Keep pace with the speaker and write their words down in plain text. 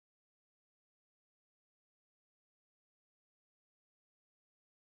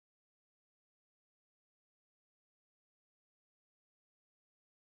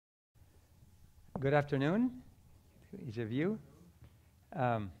Good afternoon to each of you.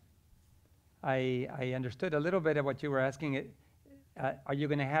 I understood a little bit of what you were asking. Are you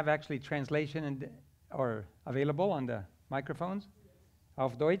going to have actually translation or available on the microphones?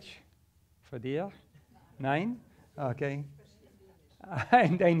 Auf Deutsch? For dir? Nein? Okay.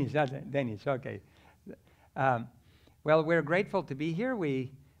 In Danish, Danish, okay. Well, we're grateful to be here.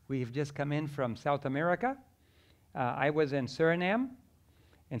 We've just come in from South America. I was in Suriname,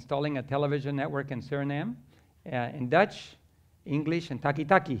 installing a television network in Suriname, in Dutch, English, and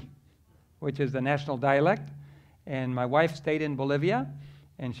Taki-Taki, which is the national dialect. And my wife stayed in Bolivia,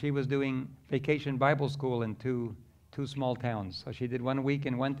 and she was doing vacation Bible school in two small towns. So she did 1 week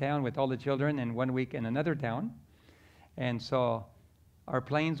in one town with all the children and 1 week in another town. And so our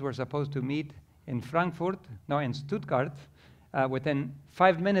planes were supposed to meet in Stuttgart, within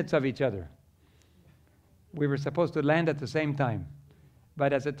 5 minutes of each other. We were supposed to land at the same time.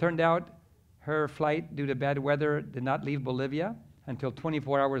 But as it turned out, her flight, due to bad weather, did not leave Bolivia until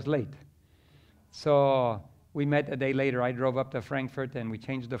 24 hours late. So we met a day later. I drove up to Frankfurt, and we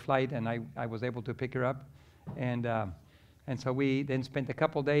changed the flight, and I was able to pick her up. And so we then spent a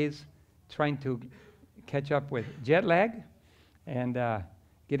couple days trying to catch up with jet lag and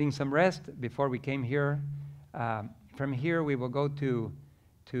getting some rest before we came here. From here, we will go to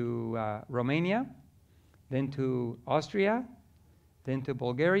Romania, then to Austria, then to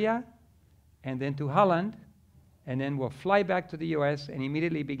Bulgaria, and then to Holland, and then we'll fly back to the U.S. and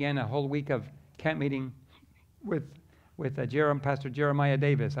immediately begin a whole week of camp meeting with Pastor Jeremiah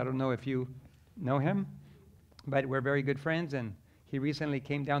Davis. I don't know if you know him, but we're very good friends, and he recently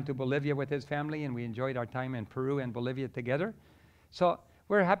came down to Bolivia with his family, and we enjoyed our time in Peru and Bolivia together. So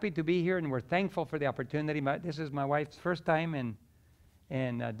we're happy to be here, and we're thankful for the opportunity. This is my wife's first time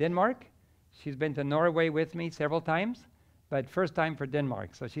in Denmark. She's been to Norway with me several times, but first time for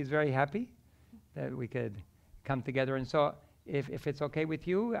Denmark. So she's very happy that we could come together. And so if it's okay with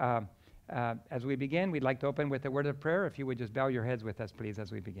you, as we begin, we'd like to open with a word of prayer. If you would just bow your heads with us, please,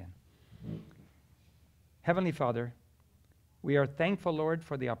 as we begin. Heavenly Father, we are thankful, Lord,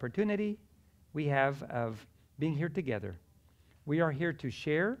 for the opportunity we have of being here together. We are here to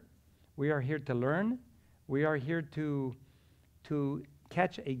share. We are here to learn. We are here to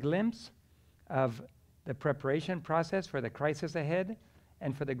catch a glimpse of the preparation process for the crisis ahead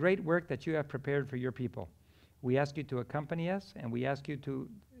and for the great work that you have prepared for your people. We ask you to accompany us, and we ask you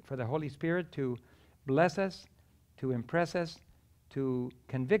for the Holy Spirit to bless us, to impress us, to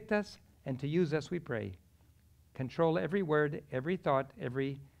convict us, and to use us, we pray. Control every word, every thought,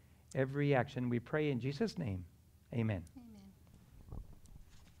 every action. We pray in Jesus' name. Amen. Amen.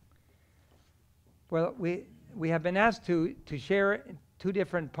 Well, we have been asked to share two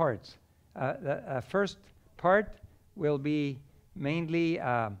different parts. The first part will be mainly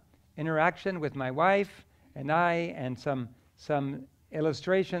interaction with my wife and I, and some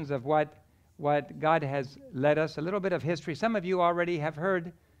illustrations of what God has led us, a little bit of history. Some of you already have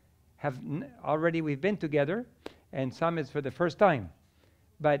heard, we've been together, and some is for the first time.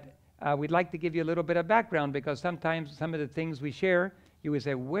 But we'd like to give you a little bit of background, because sometimes some of the things we share, you would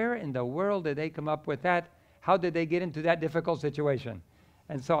say, where in the world did they come up with that? How did they get into that difficult situation?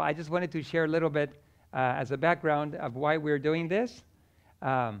 And so I just wanted to share a little bit as a background of why we're doing this,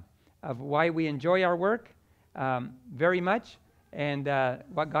 of why we enjoy our work very much, and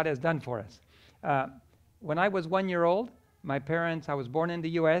what God has done for us. When I was 1 year old, I was born in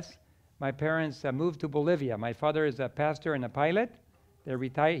the U.S. My parents moved to Bolivia. My father is a pastor and a pilot.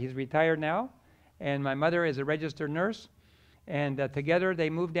 He's retired now. And my mother is a registered nurse. And together they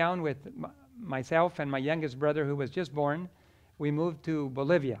moved down with myself and my youngest brother, who was just born. We moved to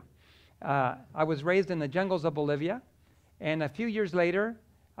Bolivia. I was raised in the jungles of Bolivia, and a few years later,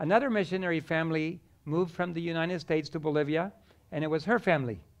 another missionary family moved from the United States to Bolivia, and it was her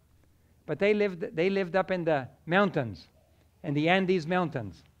family. But they lived up in the mountains, in the Andes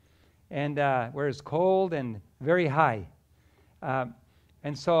Mountains, and where it's cold and very high.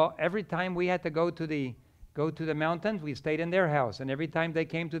 And so every time we had to go to the mountains, we stayed in their house, and every time they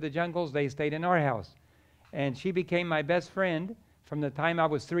came to the jungles, they stayed in our house. And she became my best friend from the time I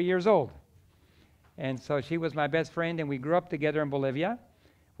was 3 years old. And so she was my best friend, and we grew up together in Bolivia.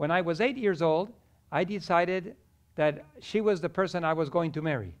 When I was 8 years old, I decided that she was the person I was going to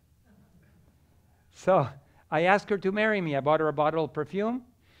marry. So I asked her to marry me. I bought her a bottle of perfume,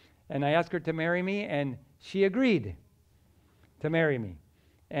 and I asked her to marry me, and she agreed to marry me.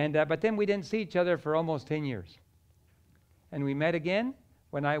 And but then we didn't see each other for almost 10 years. And we met again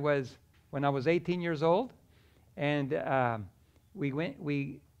when I was 18 years old. And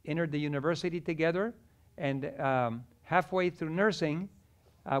we entered the university together, and halfway through nursing,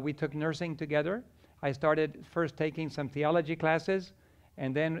 we took nursing together. I started first taking some theology classes,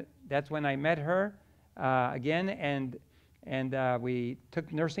 and then that's when I met her again, and we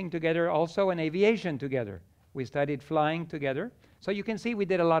took nursing together also, and aviation together. We studied flying together. So you can see we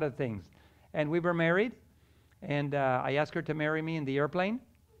did a lot of things. And we were married, and I asked her to marry me in the airplane.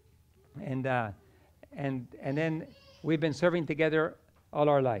 And then we've been serving together all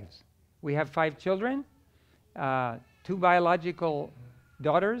our lives. We have 5 children, 2 biological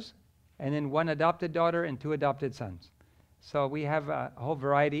daughters, and then 1 adopted daughter and 2 adopted sons. So we have a whole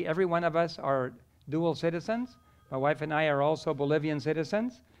variety. Every one of us are dual citizens. My wife and I are also Bolivian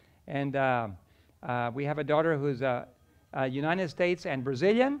citizens. And we have a daughter who's a United States and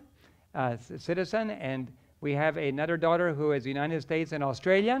Brazilian citizen. And we have another daughter who is United States and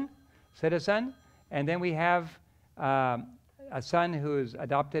Australian citizen. And then we have a son who's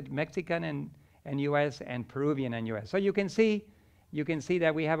adopted Mexican and U.S. and Peruvian and U.S. So you can see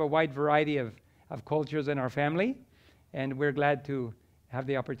that we have a wide variety of cultures in our family, and we're glad to have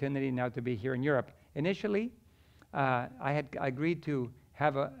the opportunity now to be here in Europe. Initially, I had agreed to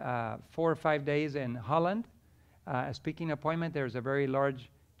have 4 or 5 days in Holland, a speaking appointment. There's a very large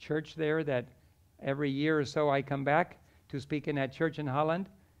church there that every year or so I come back to speak in that church in Holland,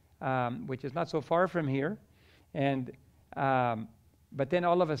 which is not so far from here. And but then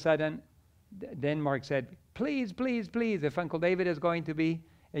all of a sudden, Denmark said, please, please, please, if Uncle David is going to be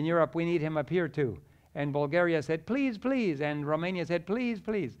in Europe, we need him up here too. And Bulgaria said, please, please. And Romania said, please,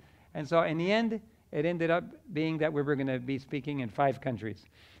 please. And so in the end, it ended up being that we were going to be speaking in 5 countries.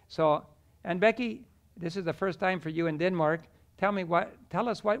 So, and Becky, this is the first time for you in Denmark. Tell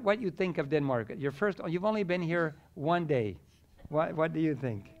us what you think of Denmark. You've only been here 1 day. What do you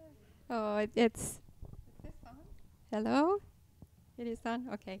think? Oh, it's... Is this on? Hello? It is on?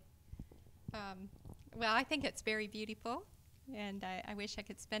 Okay. Well, I think it's very beautiful, and I wish I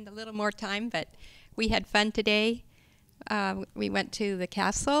could spend a little more time, but we had fun today. We went to the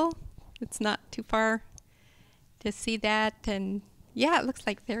castle. It's not too far to see that, and yeah, it looks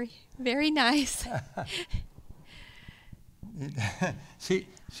like very, very nice. She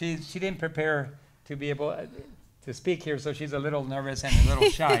didn't prepare to be able to speak here, so she's a little nervous and a little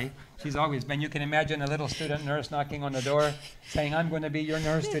shy. She's always been. You can imagine a little student nurse knocking on the door saying, I'm going to be your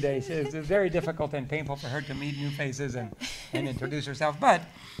nurse today. It's very difficult and painful for her to meet new faces and introduce herself. But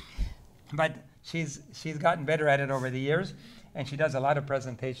she's gotten better at it over the years, and she does a lot of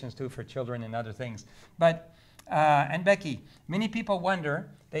presentations too for children and other things. But and Becky, many people wonder,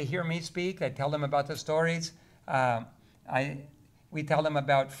 they hear me speak, I tell them about the stories. We tell them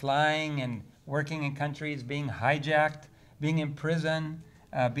about flying and working in countries, being hijacked, being in prison,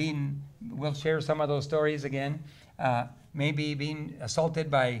 we'll share some of those stories again, maybe being assaulted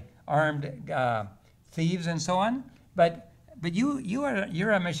by armed thieves and so on. But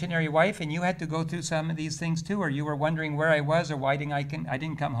you're a missionary wife, and you had to go through some of these things too, or you were wondering where I was or why I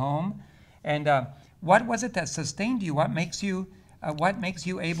didn't come home. And what was it that sustained you? What makes you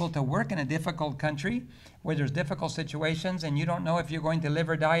able to work in a difficult country where there's difficult situations and you don't know if you're going to live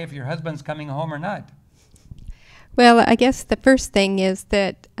or die, if your husband's coming home or not? Well, I guess the first thing is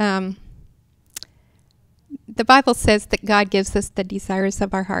that the Bible says that God gives us the desires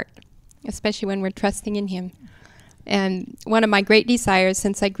of our heart, especially when we're trusting in Him. And one of my great desires,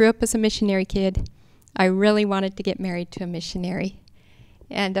 since I grew up as a missionary kid, I really wanted to get married to a missionary.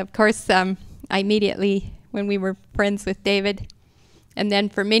 And of course, I immediately, when we were friends with David, and then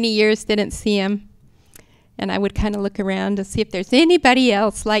for many years didn't see him, and I would kind of look around to see if there's anybody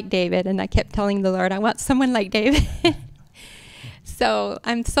else like David, and I kept telling the Lord, I want someone like David. So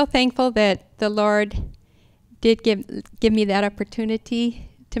I'm so thankful that the Lord did give me that opportunity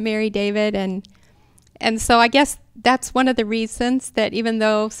to marry David, and so I guess that's one of the reasons that even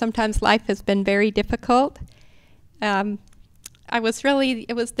though sometimes life has been very difficult, it was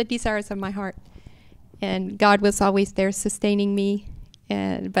the desires of my heart, and God was always there sustaining me.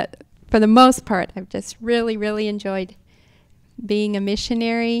 But for the most part, I've just really, really enjoyed being a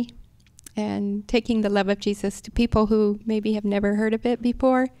missionary and taking the love of Jesus to people who maybe have never heard of it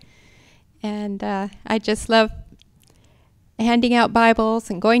before. And I just love handing out Bibles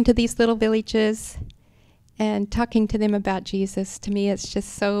and going to these little villages and talking to them about Jesus. To me, it's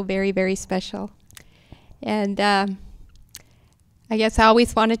just so very, very special. And I guess I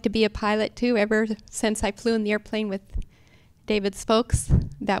always wanted to be a pilot too, ever since I flew in the airplane with David Spokes.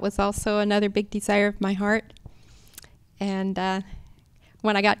 That was also another big desire of my heart. And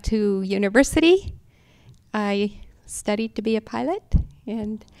when I got to university, I studied to be a pilot,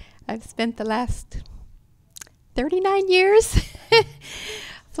 and I've spent the last 39 years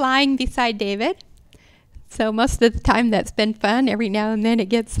flying beside David. So most of the time that's been fun. Every now and then it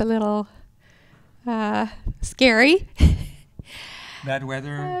gets a little scary. Bad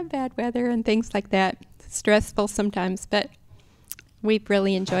weather? Bad weather and things like that. Stressful sometimes, but we've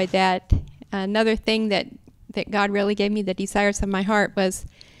really enjoyed that. Another thing that God really gave me the desires of my heart was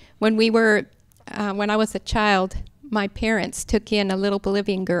when I was a child, my parents took in a little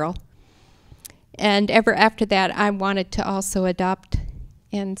Bolivian girl. And ever after that, I wanted to also adopt.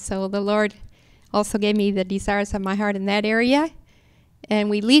 And so the Lord also gave me the desires of my heart in that area. And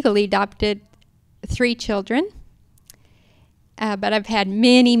we legally adopted 3 children. But I've had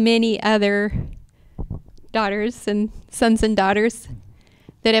many, many other daughters and sons and daughters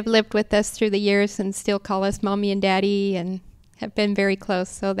that have lived with us through the years and still call us mommy and daddy and have been very close.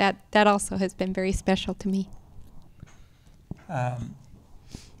 So that also has been very special to me.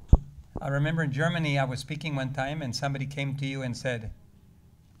 I remember in Germany, I was speaking one time and somebody came to you and said,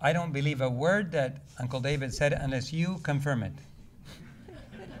 I don't believe a word that Uncle David said unless you confirm it.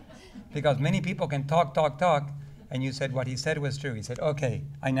 Because many people can talk, and you said what he said was true. He said, okay,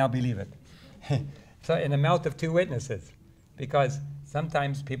 I now believe it. So in the mouth of 2 witnesses, because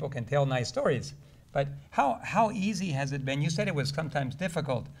sometimes people can tell nice stories. But how easy has it been? You said it was sometimes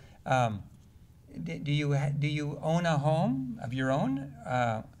difficult. Do you own a home of your own?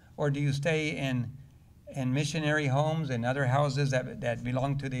 Or do you stay in missionary homes and other houses that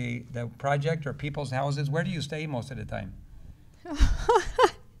belong to the project or people's houses? Where do you stay most of the time?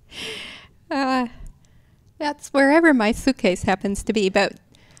 That's wherever my suitcase happens to be. But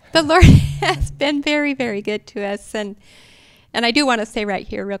the Lord has been very, very good to us. And I do want to say right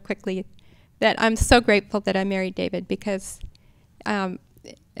here real quickly that I'm so grateful that I married David because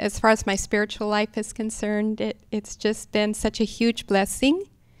as far as my spiritual life is concerned, it's just been such a huge blessing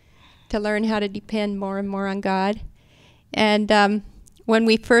to learn how to depend more and more on God. And when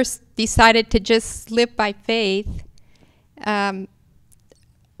we first decided to just live by faith,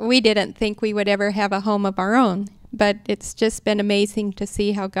 we didn't think we would ever have a home of our own. But it's just been amazing to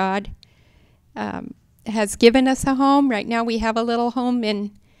see how God has given us a home. Right now we have a little home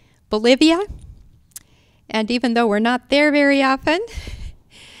in Bolivia. And even though we're not there very often,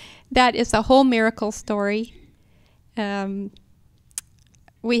 that is a whole miracle story.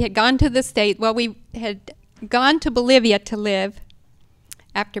 We had gone to the state. Well, we had gone to Bolivia to live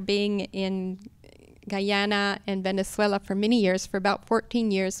after being in Guyana and Venezuela for many years. For about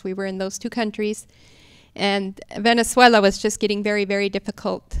 14 years, we were in those 2 countries. And Venezuela was just getting very, very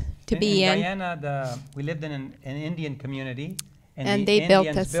difficult to be in. In Guyana, we lived in an Indian community. And the they built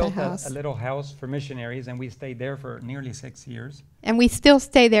Indians us a house. A little house for missionaries, and we stayed there for nearly 6 years. And we still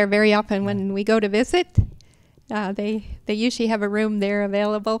stay there very often when we go to visit. They usually have a room there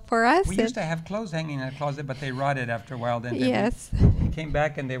available for us. We used to have clothes hanging in a closet, but they rotted after a while. Then yes. We came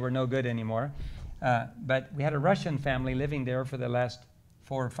back and they were no good anymore. But we had a Russian family living there for the last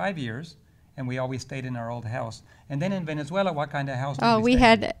 4 or 5 years, and we always stayed in our old house. And then in Venezuela, what kind of house did we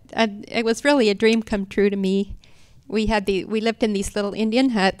stay in? It was really a dream come true to me. We lived in these little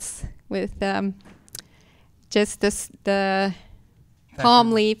Indian huts with just the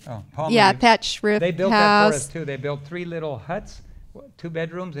palm leaf, thatch roof house. They built that for us too. They built 3 little huts, 2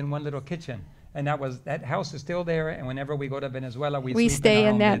 bedrooms and 1 little kitchen. And that house is still there. And whenever we go to Venezuela, we stay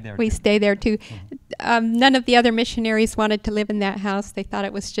in that. We stay there too. None of the other missionaries wanted to live in that house. They thought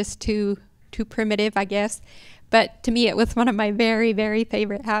it was just too primitive, I guess. But to me, it was one of my very, very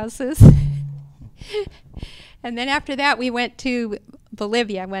favorite houses. And then after that, we went to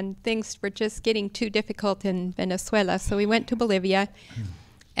Bolivia when things were just getting too difficult in Venezuela. So we went to Bolivia,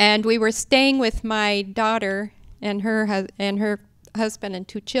 and we were staying with my daughter and her husband and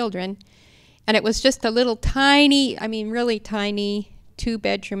 2 children. And it was just a little tiny, really tiny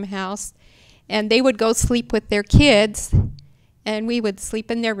 2-bedroom house. And they would go sleep with their kids, and we would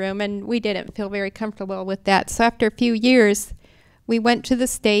sleep in their room, and we didn't feel very comfortable with that. So after a few years, we went to the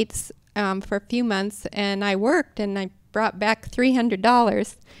States for a few months, and I worked, and I brought back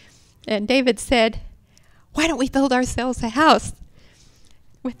 $300. And David said, why don't we build ourselves a house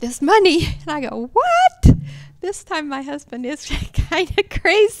with this money? And I go, what? This time my husband is kind of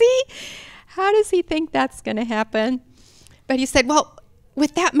crazy. How does he think that's going to happen? But he said, well,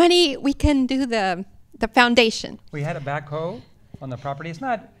 with that money, we can do the foundation. We had a backhoe on the property. It's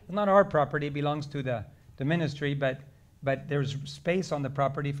not our property. It belongs to the ministry, but there's space on the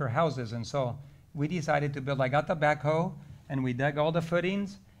property for houses. And so we decided to build. I got the backhoe, and we dug all the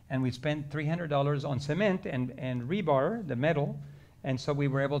footings, and we spent $300 on cement and rebar, the metal. And so we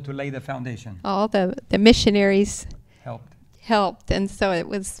were able to lay the foundation. All the missionaries helped, and so it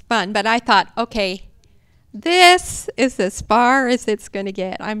was fun. But I thought, okay, this is as far as it's going to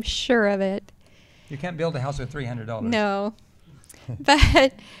get. I'm sure of it. You can't build a house with $300. No.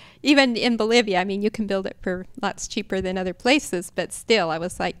 But even in Bolivia, I mean, you can build it for lots cheaper than other places, but still, I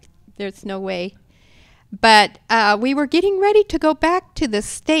was like, there's no way. But we were getting ready to go back to the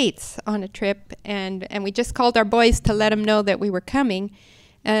States on a trip, and we just called our boys to let them know that we were coming.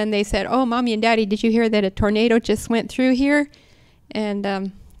 And they said, oh, Mommy and Daddy, did you hear that a tornado just went through here? And,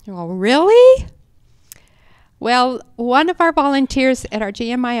 oh, really? Well, one of our volunteers at our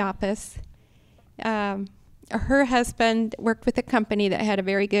GMI office, her husband worked with a company that had a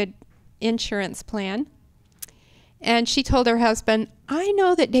very good insurance plan. And she told her husband, I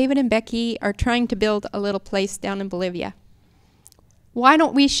know that David and Becky are trying to build a little place down in Bolivia. Why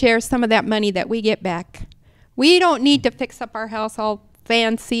don't we share some of that money that we get back? We don't need to fix up our house all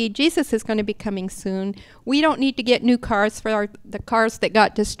fancy. Jesus is going to be coming soon. We don't need to get new cars for the cars that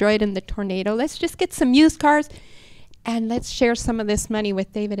got destroyed in the tornado. Let's just get some used cars and let's share some of this money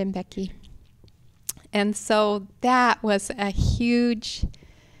with David and Becky. And so that was a huge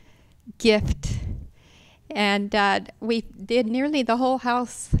gift. And we did nearly the whole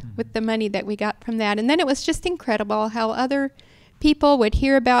house with the money that we got from that. And then it was just incredible how other people would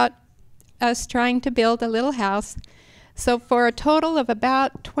hear about us trying to build a little house. So for a total of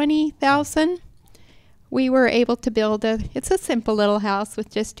about $20,000, we were able to build it's a simple little house with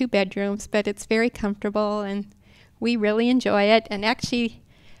just 2 bedrooms, but it's very comfortable and we really enjoy it. And actually,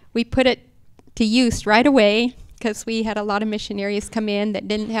 we put it to use right away because we had a lot of missionaries come in that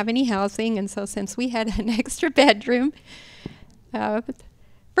didn't have any housing. And so since we had an extra bedroom,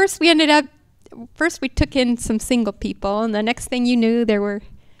 first we took in some single people, and the next thing you knew, there were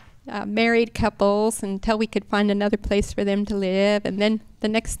married couples until we could find another place for them to live. And then the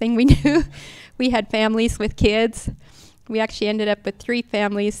next thing we knew, we had families with kids. We actually ended up with 3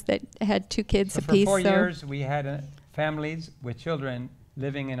 families that had 2 kids apiece. For 4 years, we had families with children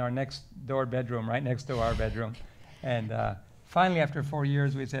living in our next door bedroom, right next to our bedroom. And finally, after 4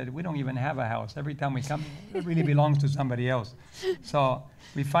 years, we said, we don't even have a house. Every time we come, it really belongs to somebody else. So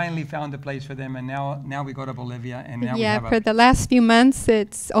we finally found a place for them, and now we go to Bolivia, and now we have for the last few months,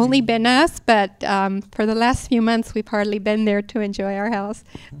 it's only been us, but for the last few months, we've hardly been there to enjoy our house.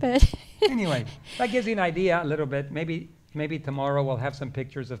 But anyway, that gives you an idea a little bit. Maybe tomorrow we'll have some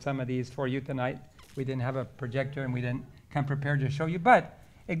pictures of some of these for you tonight. We didn't have a projector, and we didn't come prepared to show you, but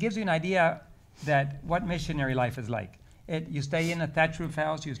it gives you an idea that what missionary life is like. You stay in a thatch roof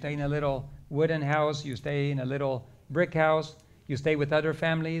house, you stay in a little wooden house, you stay in a little brick house, you stay with other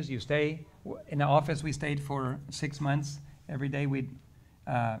families, you stay in the office. We stayed for 6 months. Every day we'd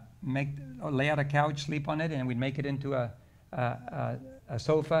lay out a couch, sleep on it, and we'd make it into a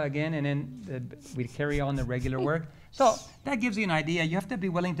sofa again, and then we'd carry on the regular work. So that gives you an idea. You have to be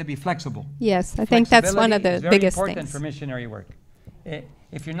willing to be flexible. Yes, I think that's one of the biggest things. It's very important for missionary work.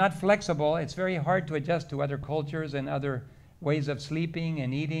 If you're not flexible, it's very hard to adjust to other cultures and other ways of sleeping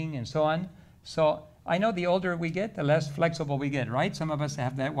and eating and so on. So I know the older we get, the less flexible we get, right? Some of us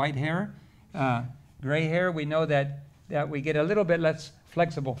have that white hair, gray hair. We know that we get a little bit less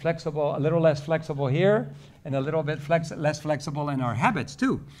flexible, a little less flexible here, and a little bit less flexible in our habits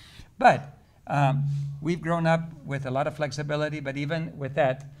too. But we've grown up with a lot of flexibility, but even with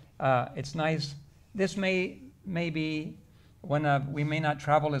that, it's nice. This may be we may not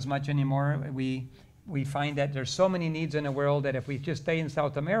travel as much anymore. We find that there's so many needs in the world that if we just stay in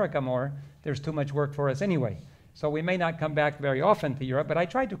South America more, there's too much work for us anyway. So we may not come back very often to Europe, but I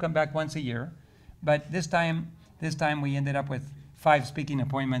try to come back once a year. But this time we ended up with 5 speaking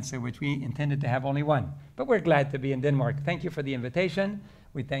appointments, which we intended to have only 1. But we're glad to be in Denmark. Thank you for the invitation.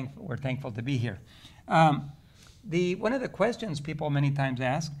 We're thankful to be here. One of the questions people many times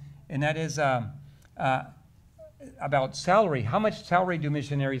ask, and that is about salary. How much salary do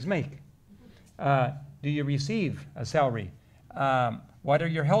missionaries make? Do you receive a salary? What are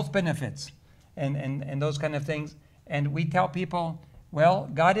your health benefits? And those kind of things. And we tell people, well,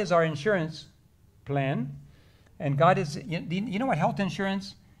 God is our insurance plan. And God is, you know what health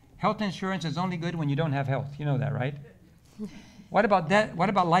insurance? Health insurance is only good when you don't have health. You know that, right? What about that? What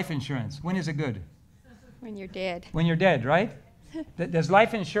about life insurance? When is it good? When you're dead. When you're dead, right? Does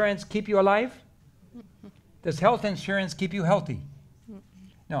life insurance keep you alive? Does health insurance keep you healthy?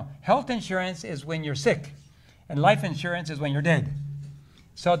 No, health insurance is when you're sick, and life insurance is when you're dead.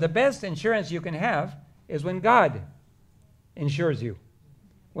 So the best insurance you can have is when God insures you,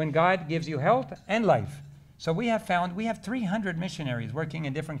 when God gives you health and life. So we have 300 missionaries working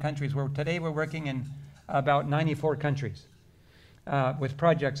in different countries. Today we're working in about 94 countries, with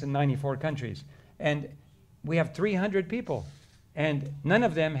projects in 94 countries. And we have 300 people, and none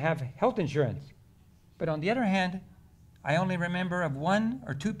of them have health insurance. But on the other hand, I only remember of 1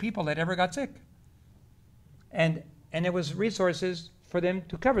 or 2 people that ever got sick. and it was resources for them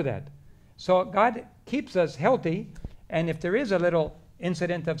to cover that. So God keeps us healthy, and if there is a little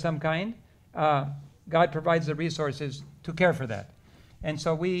incident of some kind, God provides the resources to care for that. And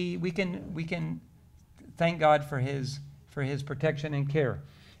so we can thank God for His protection and care.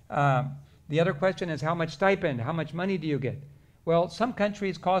 The other question is, how much stipend, how much money do you get? Well, some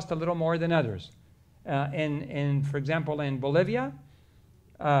countries cost a little more than others. For example, in Bolivia,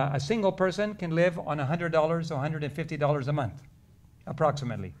 a single person can live on $100 or $150 a month,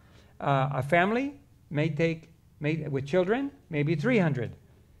 approximately. A family with children, maybe $300.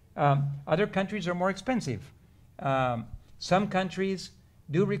 Other countries are more expensive. Some countries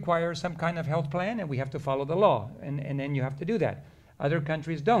do require some kind of health plan, and we have to follow the law, and then you have to do that. Other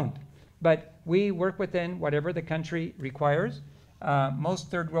countries don't. But we work within whatever the country requires. Most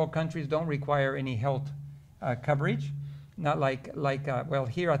third world countries don't require any health coverage. Not like well,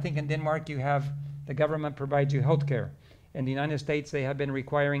 here I think in Denmark the government provides you health care. In the United States they have been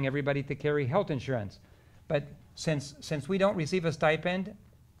requiring everybody to carry health insurance. But since we don't receive a stipend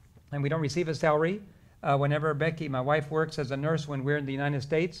and we don't receive a salary, whenever Becky, my wife, works as a nurse when we're in the United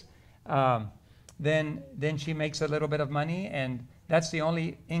States, then she makes a little bit of money, and that's the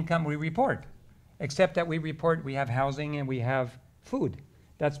only income we report, except that we report we have housing and we have food.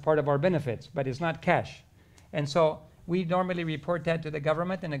 That's part of our benefits, but it's not cash. And so we normally report that to the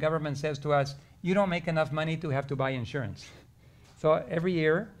government, and the government says to us, you don't make enough money to have to buy insurance. So every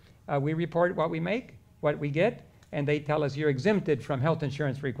year we report what we make, what we get, and they tell us you're exempted from health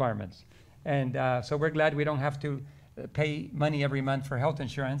insurance requirements. And so we're glad we don't have to pay money every month for health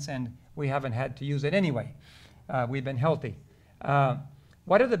insurance, and we haven't had to use it anyway. We've been healthy.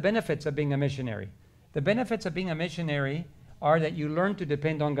 What are the benefits of being a missionary? The benefits of being a missionary are that you learn to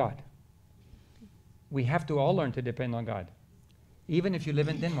depend on God. We have to all learn to depend on God, even if you live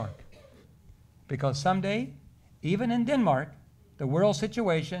in Denmark. Because someday, even in Denmark, the world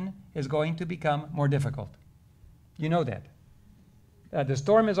situation is going to become more difficult. You know that. The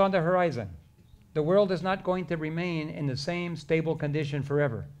storm is on the horizon. The world is not going to remain in the same stable condition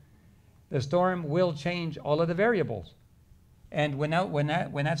forever. The storm will change all of the variables. And when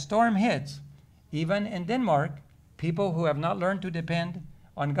that storm hits, even in Denmark, people who have not learned to depend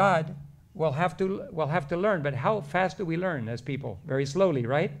on God will have to learn. But how fast do we learn as people? Very slowly,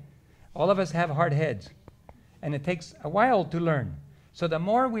 right? All of us have hard heads, and it takes a while to learn. So the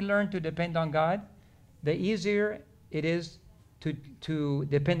more we learn to depend on God, the easier it is to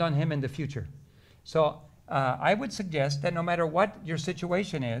depend on Him in the future. So I would suggest that no matter what your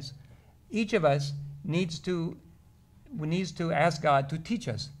situation is, each of us needs to ask God to teach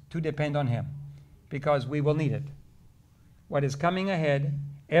us to depend on Him, because we will need it. What is coming ahead,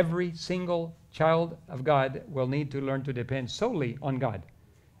 every single child of God will need to learn to depend solely on God.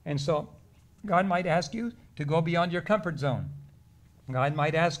 And so God might ask you to go beyond your comfort zone. God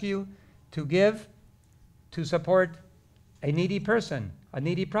might ask you to give to support a needy person, a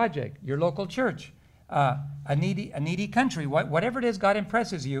needy project, your local church, a needy country, whatever it is God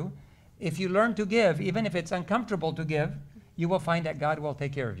impresses you. If you learn to give, even if it's uncomfortable to give, you will find that God will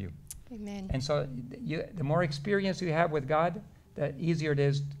take care of you. Amen. And so the more experience you have with God, the easier it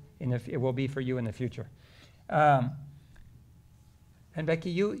is, it will be for you in the future. And Becky,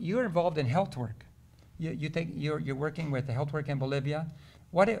 you're involved in health work. You're working with the health work in Bolivia.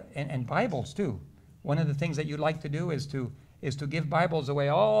 And Bibles too. One of the things that you like to do is to give Bibles away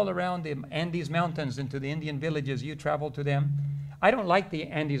all around the Andes Mountains into the Indian villages. You travel to them. I don't like the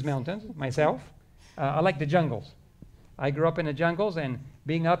Andes Mountains myself. I like the jungles. I grew up in the jungles, and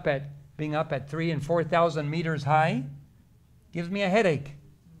being up at 3,000 and 4,000 meters high gives me a headache.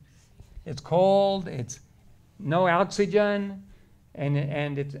 It's cold. It's no oxygen,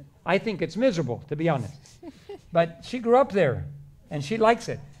 and I think it's miserable, to be honest. But she grew up there, and she likes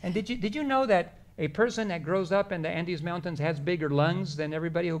it. And did you know that a person that grows up in the Andes Mountains has bigger lungs than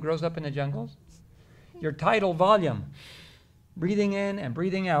everybody who grows up in the jungles? Your tidal volume, breathing in and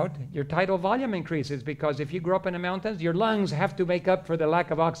breathing out, your tidal volume increases, because if you grow up in the mountains, your lungs have to make up for the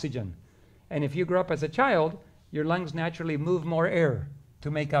lack of oxygen. And if you grow up as a child, your lungs naturally move more air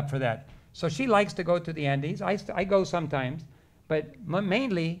to make up for that. So she likes to go to the Andes. I go sometimes, but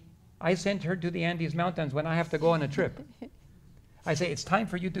mainly I send her to the Andes Mountains when I have to go on a trip. I say, it's time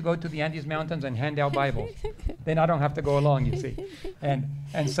for you to go to the Andes Mountains and hand out Bibles. Then I don't have to go along, you see. And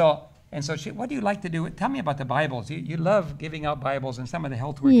so she, what do you like to do? Tell me about the Bibles. You love giving out Bibles and some of the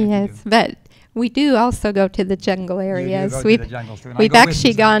health work that you do. Yes, but we do also go to the jungle areas. You do go to the jungles too. We've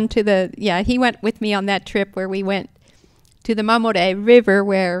actually gone to he went with me on that trip where we went to the Mamoré River,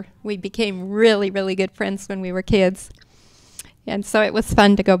 where we became really, really good friends when we were kids. And so it was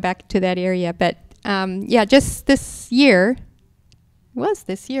fun to go back to that area. But just this year. It was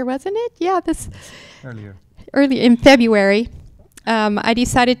this year, wasn't it? Yeah, early in February. I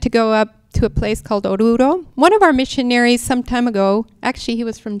decided to go up to a place called Oruro. One of our missionaries some time ago, actually he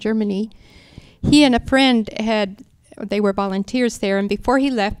was from Germany, he and a friend they were volunteers there, and before he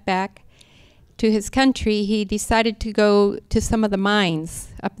left back to his country, he decided to go to some of the mines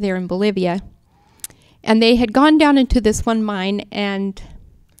up there in Bolivia. And they had gone down into this one mine, and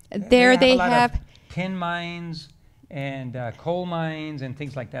there they have tin mines and coal mines and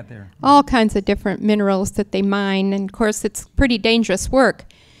things like that there. All kinds of different minerals that they mine, and of course it's pretty dangerous work.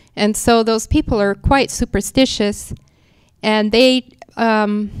 And so those people are quite superstitious, and they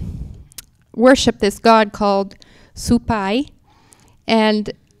worship this god called Supai,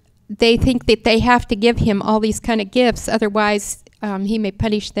 and they think that they have to give him all these kind of gifts, otherwise he may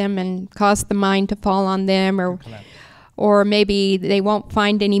punish them and cause the mine to fall on them, or maybe they won't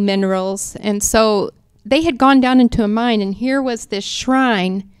find any minerals. And so they had gone down into a mine, and here was this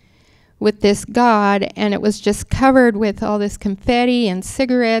shrine with this god, and it was just covered with all this confetti and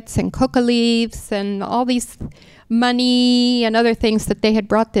cigarettes and coca leaves and all these money and other things that they had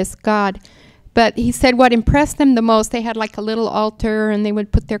brought this god. But he said what impressed them the most, they had like a little altar, and they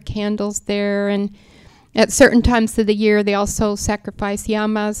would put their candles there, and at certain times of the year they also sacrifice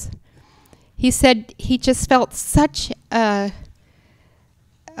llamas. He said he just felt such a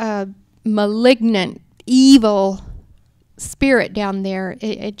malignant, evil spirit down there.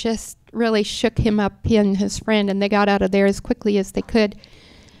 It just really shook him up, he and his friend, and they got out of there as quickly as they could.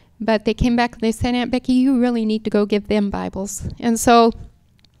 But they came back and they said, Aunt Becky, you really need to go give them Bibles. And so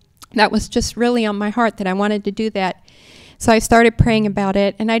that was just really on my heart that I wanted to do that. So I started praying about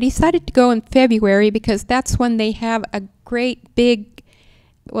it, and I decided to go in February because that's when they have a great big,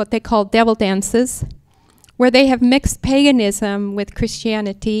 what they call devil dances, where they have mixed paganism with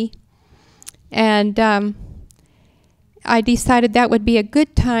Christianity. And I decided that would be a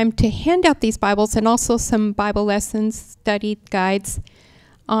good time to hand out these Bibles and also some Bible lessons, study guides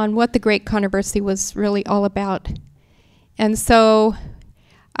on what the Great Controversy was really all about. And so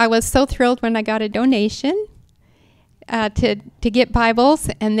I was so thrilled when I got a donation to get Bibles,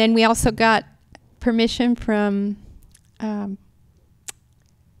 and then we also got permission from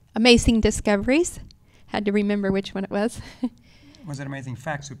Amazing Discoveries. Had to remember which one it was. Was it Amazing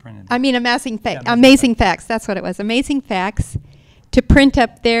Facts who printed? I mean, Amazing Facts. That's what it was. Amazing Facts, to print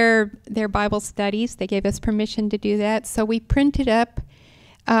up their Bible studies. They gave us permission to do that, so we printed up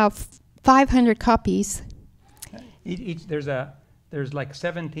 500 copies. There's like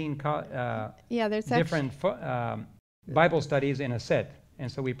 17 there's different Bible studies in a set,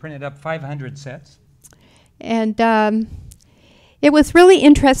 and so we printed up 500 sets. And it was really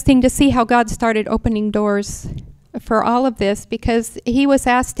interesting to see how God started opening doors for all of this, because he was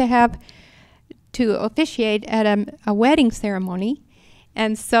asked to officiate at a wedding ceremony.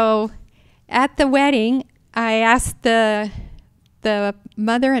 And so at the wedding, I asked the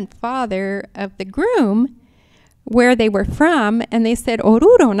mother and father of the groom where they were from, and they said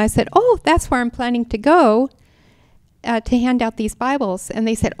Oruro, and I said, oh, that's where I'm planning to go to hand out these Bibles. And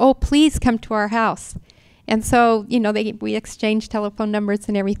they said, oh, please come to our house. And so, we exchanged telephone numbers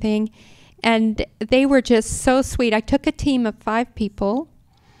and everything, and they were just so sweet. I took a team of 5 people,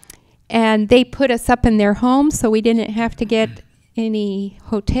 and they put us up in their home, so we didn't have to get any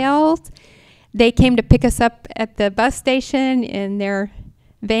hotels. They came to pick us up at the bus station in their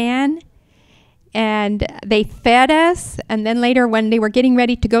van, and they fed us. And then later, when they were getting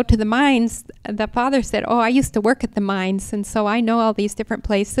ready to go to the mines, the father said, oh, I used to work at the mines, and so I know all these different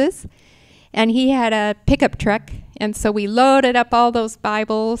places. And he had a pickup truck, and so we loaded up all those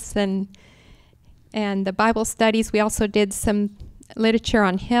Bibles and the Bible studies. We also did some literature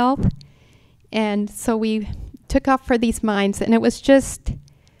on health. And so we took off for these mines, and it was just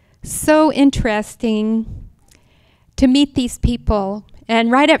so interesting to meet these people.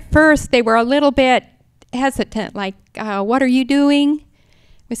 And right at first, they were a little bit hesitant, like, what are you doing?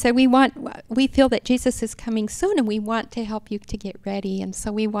 We said, we feel that Jesus is coming soon, and we want to help you to get ready. And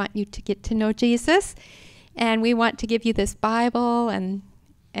so we want you to get to know Jesus, and we want to give you this Bible and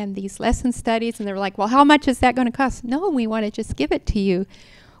these lesson studies. And they were like, well, how much is that going to cost? No, we want to just give it to you.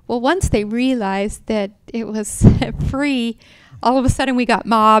 Well, once they realized that it was free, all of a sudden we got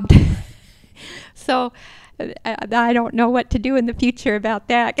mobbed. So I don't know what to do in the future about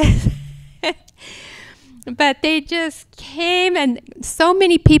that. But they just came, and so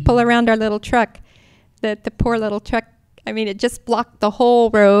many people around our little truck, that the poor little truck, I mean, it just blocked the whole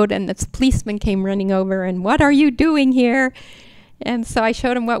road, and this policeman came running over, and what are you doing here? And so I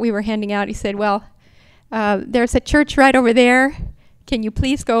showed him what we were handing out. He said, well, there's a church right over there. can you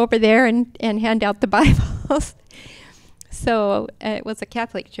please go over there and hand out the Bibles? So it was a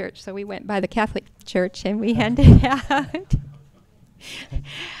Catholic church, so we went by the Catholic church and we handed out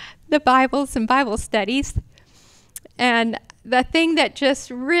the Bibles and Bible studies. And the thing that just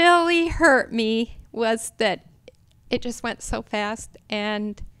really hurt me was that it just went so fast.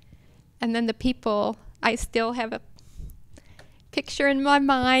 And then the people, I still have a picture in my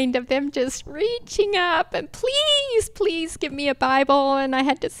mind of them just reaching up and please give me a Bible. And I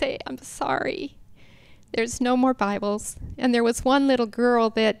had to say, I'm sorry, there's no more Bibles. And there was one little girl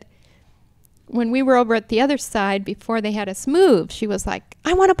that when we were over at the other side before they had us move, she was like,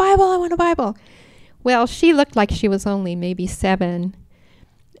 I want a Bible, I want a Bible. Well, she looked like she was only maybe 7.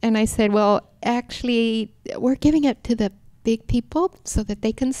 And I said, well, actually, we're giving it to the big people so that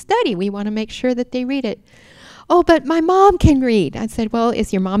they can study. We want to make sure that they read it. Oh, but my mom can read. I said, well,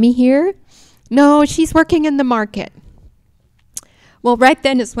 is your mommy here? No, she's working in the market. Well, right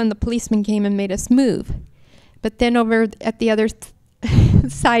then is when the policeman came and made us move. But then over at the other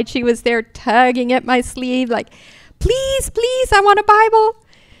side, she was there tugging at my sleeve like, please, I want a Bible.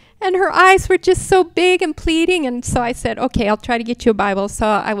 And her eyes were just so big and pleading. And so I said, okay, I'll try to get you a Bible. So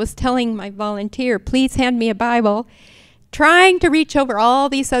I was telling my volunteer, please hand me a Bible, trying to reach over all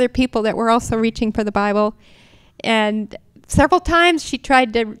these other people that were also reaching for the Bible. And several times she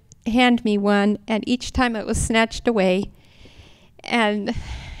tried to hand me one, and each time it was snatched away. And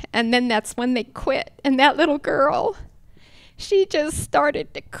then that's when they quit. And that little girl, she just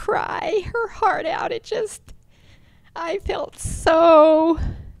started to cry her heart out. I felt so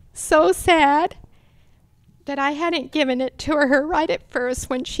sad that I hadn't given it to her right at first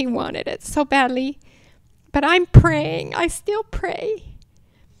when she wanted it so badly. But I'm praying. I still pray.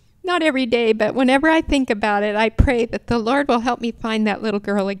 Not every day, but whenever I think about it, I pray that the Lord will help me find that little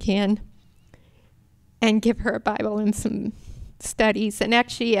girl again and give her a Bible and some studies. And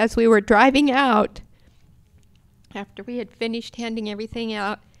actually, as we were driving out, after we had finished handing everything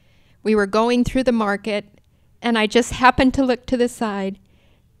out, we were going through the market, and I just happened to look to the side,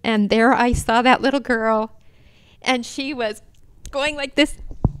 and there I saw that little girl, and she was going like this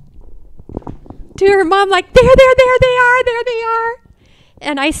to her mom, like, there they are.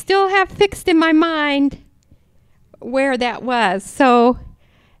 And I still have fixed in my mind where that was. So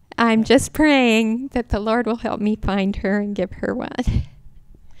I'm just praying that the Lord will help me find her and give her one.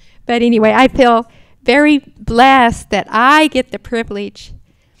 But anyway, I feel very blessed that I get the privilege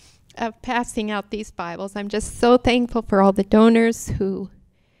of passing out these Bibles. I'm just so thankful for all the donors who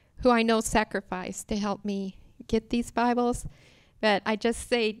I know sacrificed to help me get these Bibles. But I just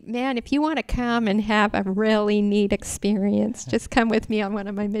say, man, if you want to come and have a really neat experience, just come with me on one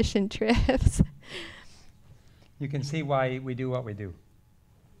of my mission trips. You can see why we do what we do.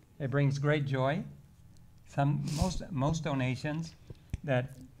 It brings great joy. Most donations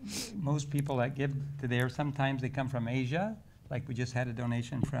that most people that give to there, sometimes they come from Asia, like we just had a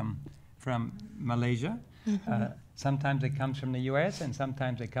donation from Malaysia. Mm-hmm. Sometimes it comes from the U.S., and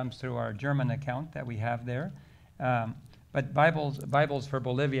sometimes it comes through our German account that we have there. But Bibles for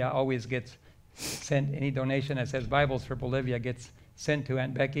Bolivia always gets sent. Any donation that says Bibles for Bolivia gets sent to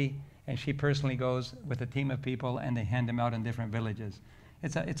Aunt Becky, and she personally goes with a team of people, and they hand them out in different villages.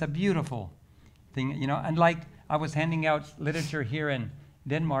 It's a beautiful thing, you know. And like I was handing out literature here in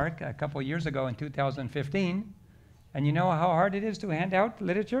Denmark a couple years ago in 2015, and you know how hard it is to hand out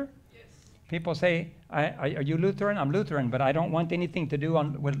literature? Yes. People say, are you Lutheran? I'm Lutheran, but I don't want anything to do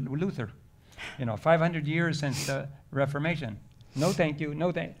with Luther. 500 years since the Reformation. No thank you,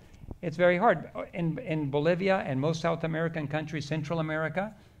 no thank. It's very hard. In Bolivia and most South American countries, Central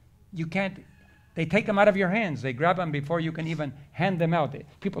America, you can't, they take them out of your hands. They grab them before you can even hand them out.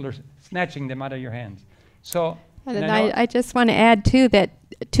 People are snatching them out of your hands. So, and I just want to add too that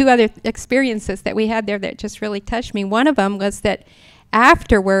 2 other experiences that we had there that just really touched me. One of them was that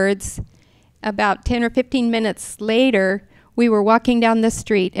afterwards, about 10 or 15 minutes later, we were walking down the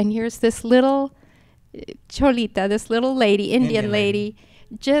street, and here's this little cholita, this little lady, Indian lady,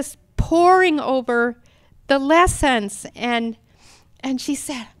 just poring over the lessons. And she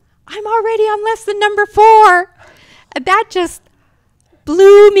said, I'm already on lesson number 4. That just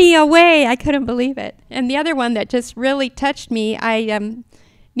blew me away. I couldn't believe it. And the other one that just really touched me, I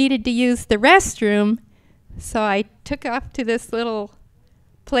needed to use the restroom, so I took off to this little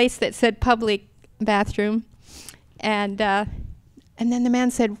place that said public bathroom. And then the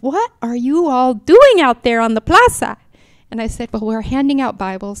man said, what are you all doing out there on the plaza? And I said, well, we're handing out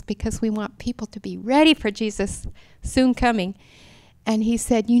Bibles because we want people to be ready for Jesus soon coming. And he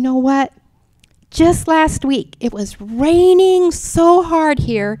said, you know what? Just last week, it was raining so hard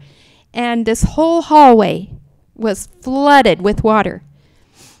here, and this whole hallway was flooded with water.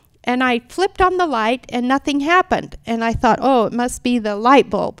 And I flipped on the light and nothing happened. And I thought, oh, it must be the light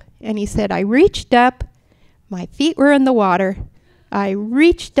bulb. And he said, I reached up, my feet were in the water. I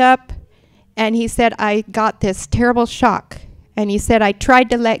reached up, and he said, I got this terrible shock. And he said, I tried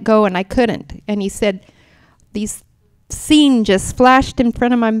to let go and I couldn't. And he said, these scene just flashed in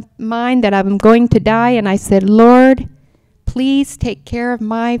front of my mind that I'm going to die. And I said, Lord, please take care of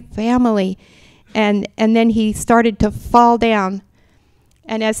my family. And then he started to fall down.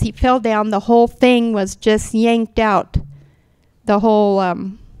 And as he fell down, the whole thing was just yanked out. The whole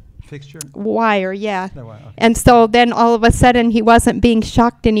fixture? Wire, yeah. The wire, okay. And so then all of a sudden he wasn't being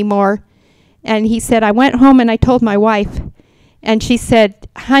shocked anymore. And he said, I went home and I told my wife. And she said,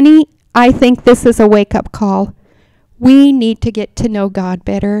 honey, I think this is a wake-up call. We need to get to know God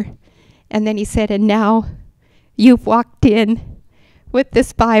better. And then he said, and now you've walked in with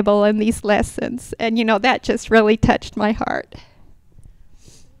this Bible and these lessons. And, you know, that just really touched my heart.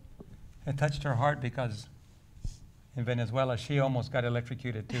 It touched her heart because in Venezuela, she almost got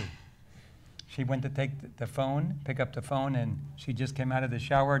electrocuted too. She went to take the phone, pick up the phone, and she just came out of the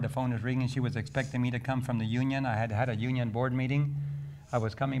shower. The phone was ringing. She was expecting me to come from the union. I had had a union board meeting. I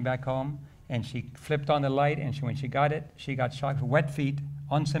was coming back home, and she flipped on the light, and when she got it, she got shocked, wet feet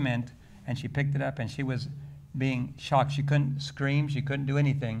on cement, and she picked it up, and she was being shocked. She couldn't scream. She couldn't do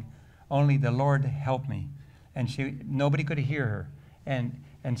anything. Only the Lord helped me. And nobody could hear her.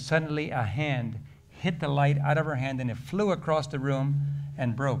 And suddenly a hand hit the light out of her hand, and it flew across the room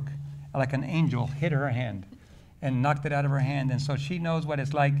and broke. Like an angel hit her hand and knocked it out of her hand. And so she knows what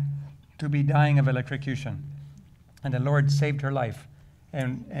it's like to be dying of electrocution. And the Lord saved her life.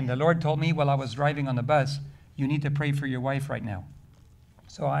 And the Lord told me while I was driving on the bus, you need to pray for your wife right now.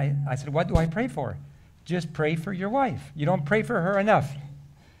 So I said, what do I pray for? Just pray for your wife. You don't pray for her enough.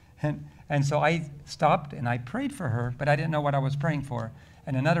 And so I stopped and I prayed for her, but I didn't know what I was praying for.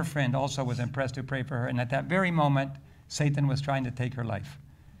 And another friend also was impressed to pray for her. And at that very moment, Satan was trying to take her life.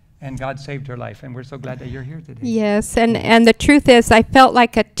 And God saved her life. And we're so glad that you're here today. Yes, and the truth is, I felt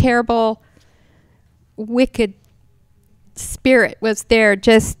like a terrible, wicked spirit was there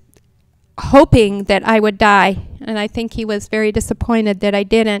just hoping that I would die. And I think he was very disappointed that I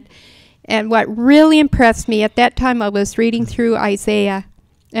didn't. And what really impressed me, at that time I was reading through Isaiah.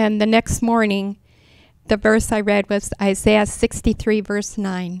 And the next morning, the verse I read was Isaiah 63, verse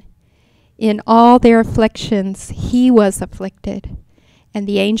 9. In all their afflictions, he was afflicted, and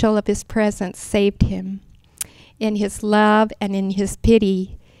the angel of his presence saved him. In his love and in his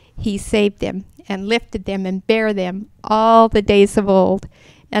pity, he saved them and lifted them and bare them all the days of old.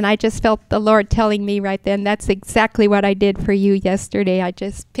 And I just felt the Lord telling me right then, that's exactly what I did for you yesterday. I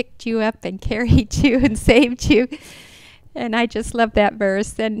just picked you up and carried you and saved you. And I just love that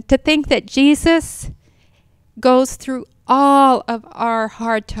verse. And to think that Jesus goes through all of our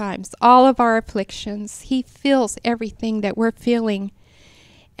hard times, all of our afflictions. He feels everything that we're feeling.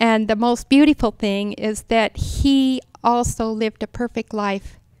 And the most beautiful thing is that he also lived a perfect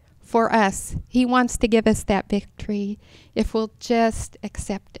life for us. He wants to give us that victory if we'll just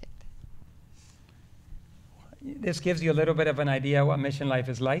accept it. This gives you a little bit of an idea what mission life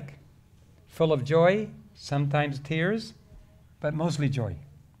is like. Full of joy, sometimes tears, but mostly joy.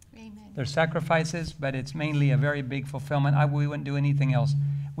 Amen. There's sacrifices, but it's mainly a very big fulfillment. We wouldn't do anything else.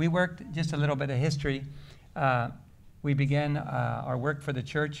 We worked, just a little bit of history. We began our work for the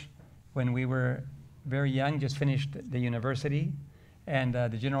church when we were very young, just finished the university. And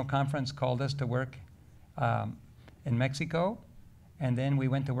the General Conference called us to work in Mexico. And then we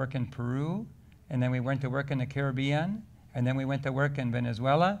went to work in Peru. And then we went to work in the Caribbean. And then we went to work in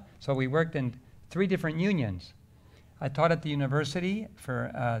Venezuela. So we worked in 3 different unions. I taught at the university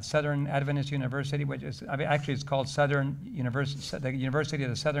for Southern Adventist University, which is, actually it's called Southern University, the University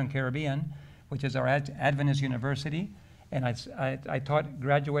of the Southern Caribbean, which is our Adventist university. And I taught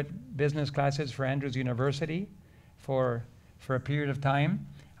graduate business classes for Andrews University for a period of time.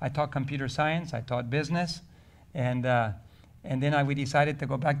 I taught computer science, I taught business, and then we decided to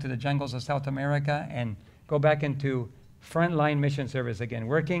go back to the jungles of South America and go back into frontline mission service again,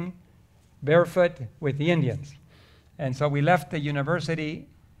 working barefoot with the Indians. And so we left the university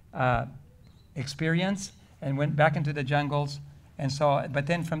experience and went back into the jungles. And so, but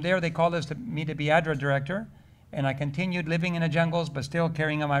then from there, they called me to be ADRA director. And I continued living in the jungles, but still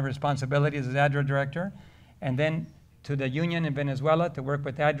carrying on my responsibilities as ADRA director. And then to the union in Venezuela to work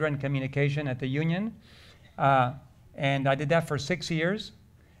with ADRA and communication at the union. And I did that for 6 years,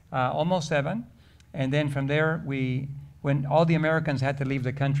 almost 7. And then from there, when all the Americans had to leave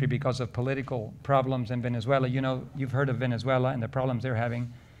the country because of political problems in Venezuela, you know, you've heard of Venezuela and the problems they're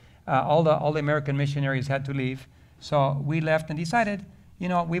having. all the American missionaries had to leave. So we left and decided,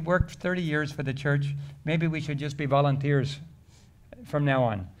 we've worked 30 years for the church. Maybe we should just be volunteers from now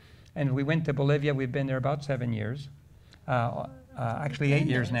on. And we went to Bolivia. We've been there about 7 years. Actually 8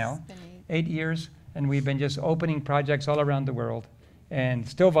 years now. 8 years. And we've been just opening projects all around the world and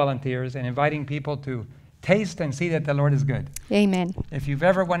still volunteers and inviting people to taste and see that the Lord is good. Amen. If you've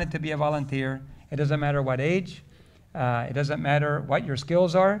ever wanted to be a volunteer, it doesn't matter what age, it doesn't matter what your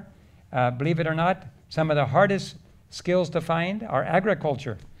skills are. Believe it or not, some of the hardest skills to find are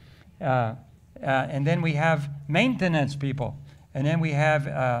agriculture. And then we have maintenance people. And then we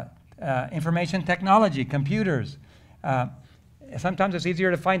have information technology, computers. Sometimes it's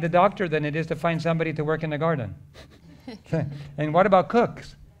easier to find a doctor than it is to find somebody to work in the garden. And what about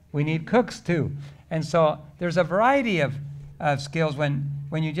cooks? We need cooks too. And so there's a variety of skills. When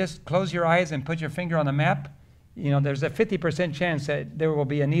you just close your eyes and put your finger on the map, there's a 50% chance that there will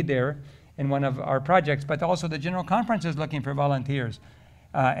be a need there in one of our projects. But also the General Conference is looking for volunteers.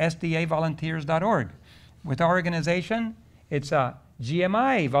 SDAvolunteers.org. With our organization, it's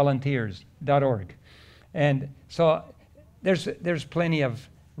GMIvolunteers.org. And so there's plenty of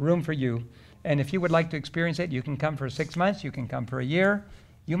room for you. And if you would like to experience it, you can come for 6 months, you can come for a year.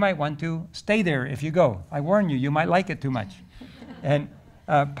 You might want to stay there if you go. I warn you, you might like it too much. And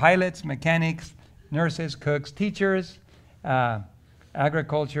pilots, mechanics, nurses, cooks, teachers,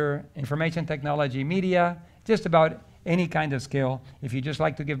 agriculture, information technology, media, just about any kind of skill. If you just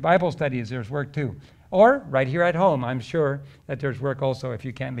like to give Bible studies, there's work too. Or right here at home, I'm sure that there's work also if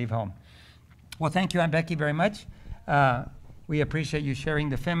you can't leave home. Well, thank you, Aunt Becky, very much. We appreciate you sharing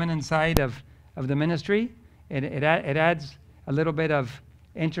the feminine side of the ministry. It adds a little bit of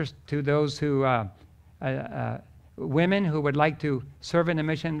interest to those who, women who would like to serve in the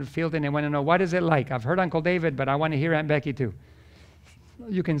mission field and they want to know, what is it like? I've heard Uncle David, but I want to hear Aunt Becky too.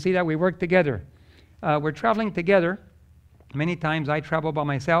 You can see that we work together. We're traveling together. Many times I travel by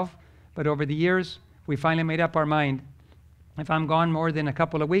myself, but over the years, we finally made up our mind. If I'm gone more than a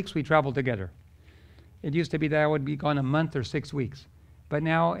couple of weeks, we travel together. It used to be that I would be gone a month or 6 weeks. But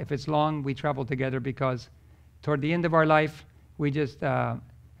now, if it's long, we travel together because toward the end of our life, we just,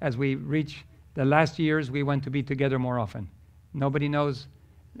 as we reach the last years, we want to be together more often. Nobody knows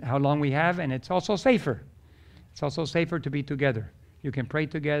how long we have, and it's also safer. It's also safer to be together. You can pray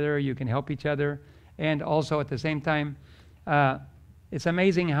together, you can help each other, and also at the same time, it's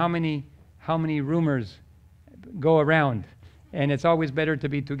amazing how many rumors go around, and it's always better to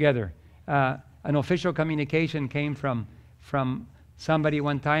be together. An official communication came from somebody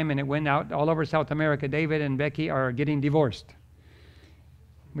one time, and it went out all over South America. David and Becky are getting divorced.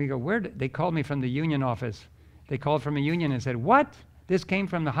 We go, where? They called me from the union office. They called from a union and said, what? This came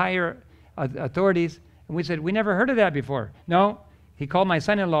from the higher authorities. And we said, we never heard of that before. No. He called my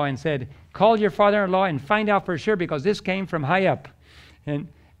son-in-law and said, call your father-in-law and find out for sure because this came from high up.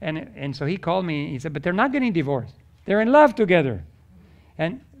 And so he called me. He said, but they're not getting divorced. They're in love together.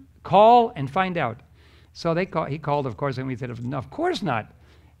 And call and find out. So he called, of course, and we said, of course not.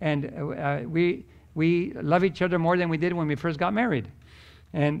 And we love each other more than we did when we first got married.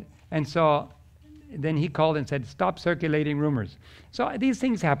 And so then he called and said, stop circulating rumors. So these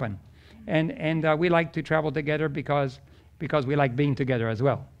things happen. And we like to travel together because we like being together as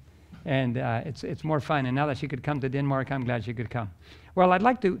well. And it's more fun. And now that she could come to Denmark, I'm glad she could come. Well, I'd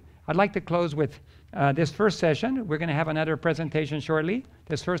like to close with this first session. We're going to have another presentation shortly.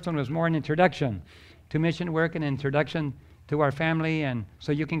 This first one was more an introduction to mission work, an introduction to our family, and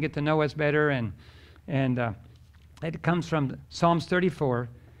so you can get to know us better. And it comes from Psalms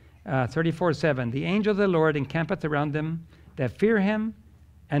 34:7. The angel of the Lord encampeth around them that fear him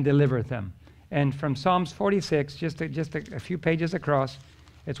and delivereth them. And from Psalms 46, just a few pages across,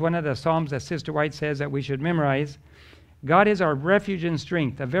 it's one of the Psalms that Sister White says that we should memorize. God is our refuge and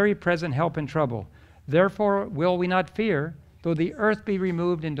strength, a very present help in trouble. Therefore will we not fear, though the earth be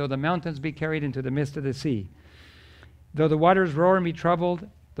removed, and though the mountains be carried into the midst of the sea. Though the waters roar and be troubled,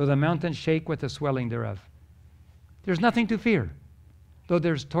 though the mountains shake with the swelling thereof. There's nothing to fear. Though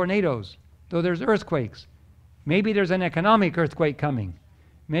there's tornadoes, though there's earthquakes. Maybe there's an economic earthquake coming.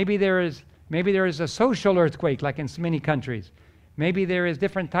 Maybe there is a social earthquake like in many countries. Maybe there is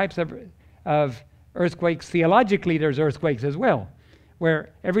different types of earthquakes. Theologically, there's earthquakes as well, where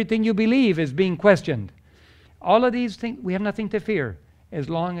everything you believe is being questioned. All of these things, we have nothing to fear as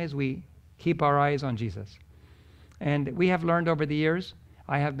long as we keep our eyes on Jesus. And we have learned over the years,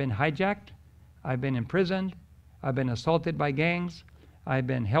 I have been hijacked, I've been imprisoned, I've been assaulted by gangs, I've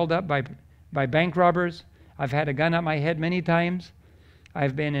been held up by bank robbers, I've had a gun at my head many times,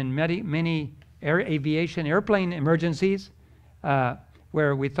 I've been in many aviation airplane emergencies,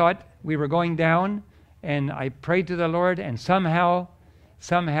 where we thought we were going down, and I prayed to the Lord, and somehow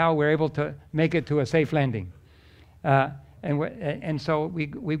we're able to make it to a safe landing. And so we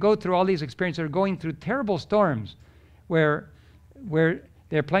go through all these experiences. We're going through terrible storms where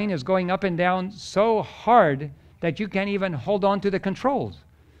their plane is going up and down so hard that you can't even hold on to the controls.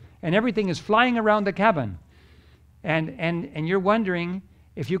 And everything is flying around the cabin. And you're wondering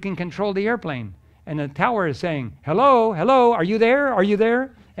if you can control the airplane. And the tower is saying, hello, hello, are you there? Are you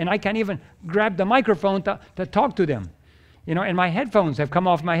there? And I can't even grab the microphone to talk to them. You know, and my headphones have come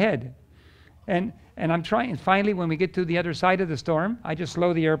off my head. And I'm trying, finally, when we get to the other side of the storm, I just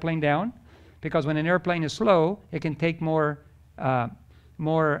slow the airplane down, because when an airplane is slow, it can take more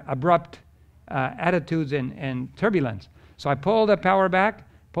abrupt attitudes and turbulence. So I pull the power back,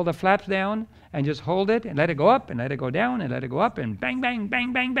 pull the flaps down, and just hold it and let it go up and let it go down and let it go up, and bang, bang,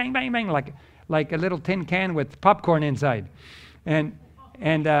 bang, bang, bang, bang, bang, like a little tin can with popcorn inside. And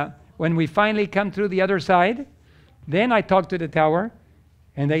when we finally come through the other side, then I talk to the tower,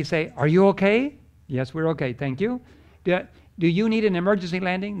 and they say, are you okay? Yes, we're okay, thank you. Do you need an emergency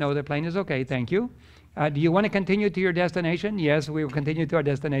landing? No, the plane is okay, thank you. Do you want to continue to your destination? Yes, we will continue to our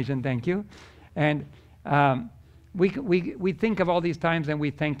destination, thank you. And we think of all these times, and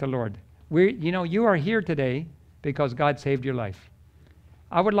we thank the Lord. You are here today because God saved your life.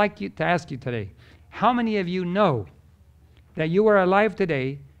 I would like to ask you today, how many of you know that you are alive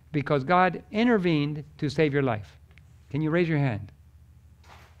today because God intervened to save your life? Can you raise your hand?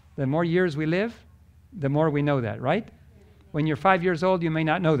 The more years we live, the more we know that, right? When you're 5 years old, you may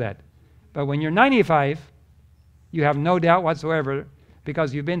not know that. But when you're 95, you have no doubt whatsoever,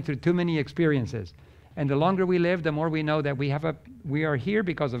 because you've been through too many experiences. And the longer we live, the more we know that we are here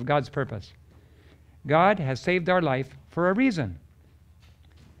because of God's purpose. God has saved our life for a reason.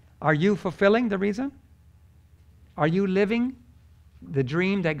 Are you fulfilling the reason? Are you living the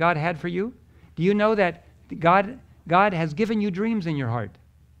dream that God had for you? Do you know that God has given you dreams in your heart?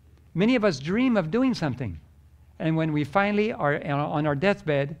 Many of us dream of doing something, and when we finally are on our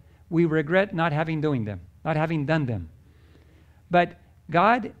deathbed, we regret not having done them. But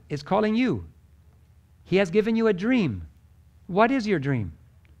God is calling you. He has given you a dream. What is your dream?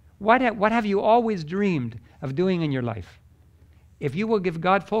 What have you always dreamed of doing in your life? If you will give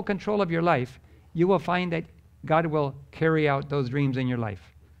God full control of your life, you will find that God will carry out those dreams in your life.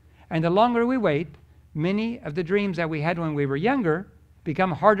 And the longer we wait, many of the dreams that we had when we were younger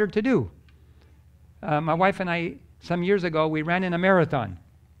become harder to do. My wife and I, some years ago, we ran in a marathon.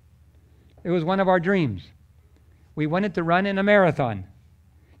 It was one of our dreams. We wanted to run in a marathon.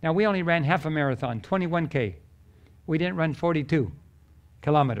 Now, we only ran half a marathon, 21K. We didn't run 42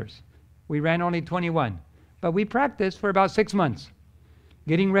 kilometers. We ran only 21. But we practiced for about 6 months,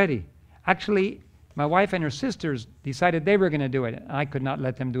 getting ready. Actually, my wife and her sisters decided they were going to do it. I could not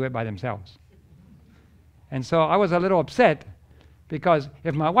let them do it by themselves. And so I was a little upset, because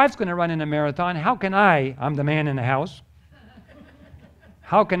if my wife's going to run in a marathon, how can I'm the man in the house,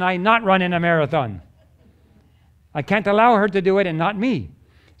 how can I not run in a marathon? I can't allow her to do it and not me.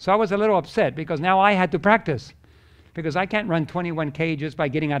 So I was a little upset, because now I had to practice, because I can't run 21K just by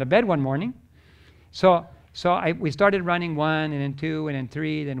getting out of bed one morning. So we started running 1, and then 2, and then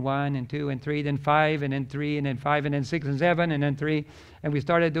 3, then 1, and 2, and 3, then 5, and then 3, and then 5, and then 6, and 7, and then 3. And we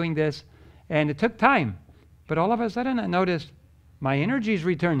started doing this, and it took time. But all of a sudden I noticed my energy is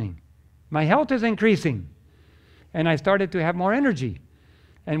returning. My health is increasing. And I started to have more energy.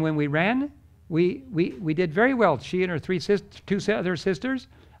 And when we ran, we did very well. She and her two other sisters.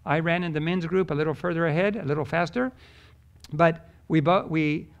 I ran in the men's group a little further ahead, a little faster. But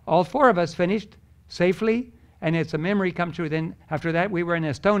we all 4 of us finished safely, and it's a memory come true. Then after that, we were in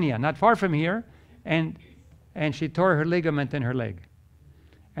Estonia, not far from here, and she tore her ligament in her leg.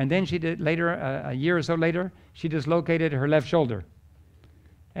 And then she did later, a year or so later, she dislocated her left shoulder.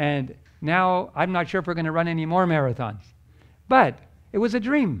 And now I'm not sure if we're going to run any more marathons. But it was a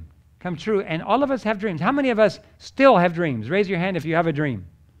dream come true, and all of us have dreams. How many of us still have dreams? Raise your hand if you have a dream.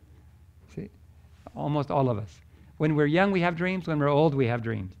 See, almost all of us. When we're young, we have dreams. When we're old, we have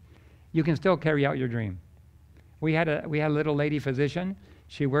dreams. You can still carry out your dream. We had a little lady physician.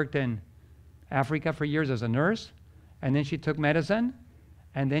 She worked in Africa for years as a nurse, and then she took medicine,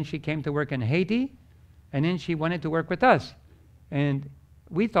 and then she came to work in Haiti, and then she wanted to work with us. And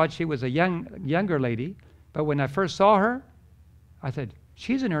we thought she was a younger lady, but when I first saw her, I said,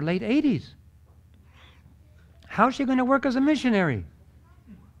 she's in her late 80s. How's she going to work as a missionary?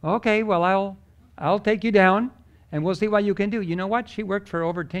 Okay, well, I'll take you down, and we'll see what you can do. You know what? She worked for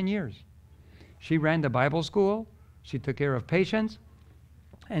over 10 years. She ran the Bible school. She took care of patients.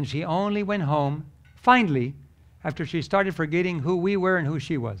 And she only went home, finally, after she started forgetting who we were and who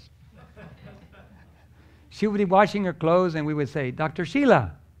she was. She would be washing her clothes and we would say, Dr.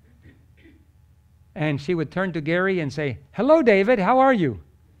 Sheila. And she would turn to Gary and say, hello, David, how are you?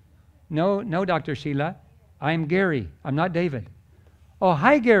 No, Dr. Sheila, I'm Gary. I'm not David. Oh,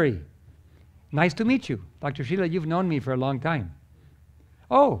 hi, Gary. Nice to meet you. Dr. Sheila, you've known me for a long time.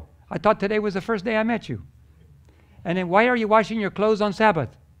 Oh, I thought today was the first day I met you. And then why are you washing your clothes on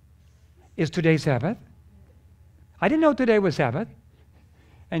Sabbath? Is today Sabbath? I didn't know today was Sabbath.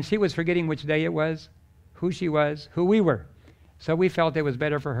 And she was forgetting which day it was, who she was, who we were. So we felt it was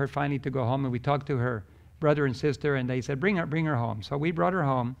better for her finally to go home, and we talked to her brother and sister, and they said, bring her home. So we brought her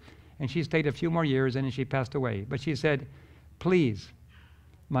home, and she stayed a few more years, and then she passed away. But she said, please,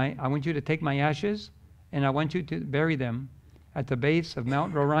 I want you to take my ashes, and I want you to bury them at the base of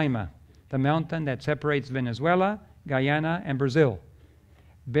Mount Roraima, the mountain that separates Venezuela, Guyana, and Brazil.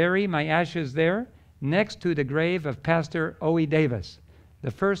 Bury my ashes there next to the grave of Pastor O.E. Davis,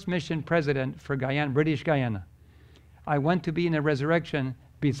 the first mission president for Guyana, British Guyana. I want to be in the resurrection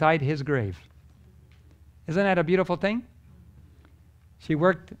beside his grave. Isn't that a beautiful thing? She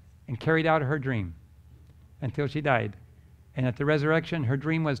worked and carried out her dream until she died. And at the resurrection, her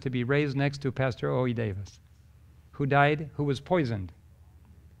dream was to be raised next to Pastor O.E. Davis, who died, who was poisoned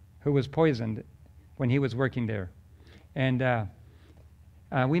when he was working there. And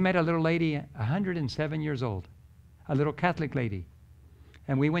we met a little lady, 107 years old, a little Catholic lady.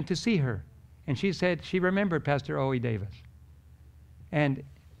 And we went to see her. And she said she remembered Pastor O.E. Davis. And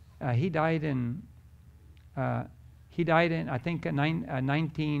he died in, I think,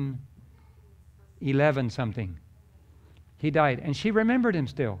 1911 something. He died. And she remembered him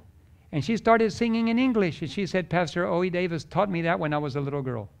still. And she started singing in English. And she said, Pastor O.E. Davis taught me that when I was a little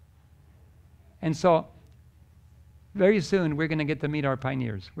girl. And so, very soon, we're going to get to meet our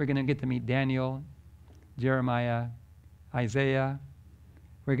pioneers. We're going to get to meet Daniel, Jeremiah, Isaiah.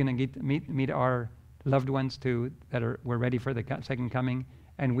 We're going to get to meet our loved ones too that were ready for the second coming,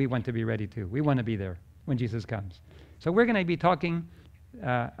 and we want to be ready too. We want to be there when Jesus comes. So we're going to be talking.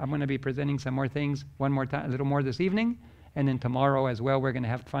 I'm going to be presenting some more things one more time, a little more this evening, and then tomorrow as well. We're going to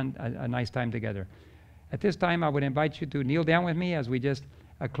have fun, a nice time together. At this time, I would invite you to kneel down with me as we just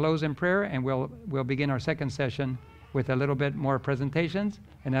close in prayer, and we'll begin our second session with a little bit more presentations,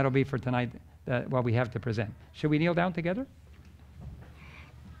 and that'll be for tonight, what we have to present. Should we kneel down together?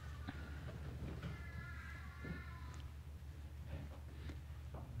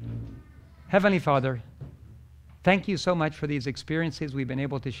 Heavenly Father, thank you so much for these experiences we've been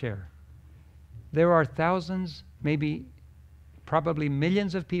able to share. There are thousands, maybe probably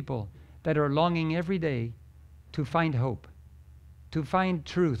millions of people that are longing every day to find hope, to find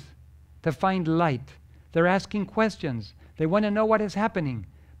truth, to find light. They're asking questions. They want to know what is happening.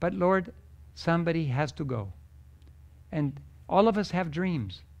 But Lord, somebody has to go. And all of us have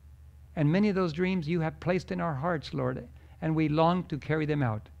dreams. And many of those dreams you have placed in our hearts, Lord, and we long to carry them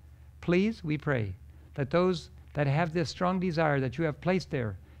out. Please, we pray that those that have this strong desire that you have placed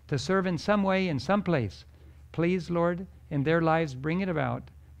there to serve in some way, in some place, please, Lord, in their lives, bring it about,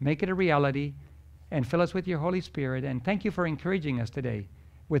 make it a reality, and fill us with your Holy Spirit. And thank you for encouraging us today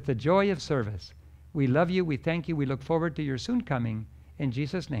with the joy of service. We love you. We thank you. We look forward to your soon coming. In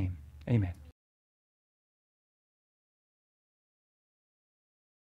Jesus' name, amen.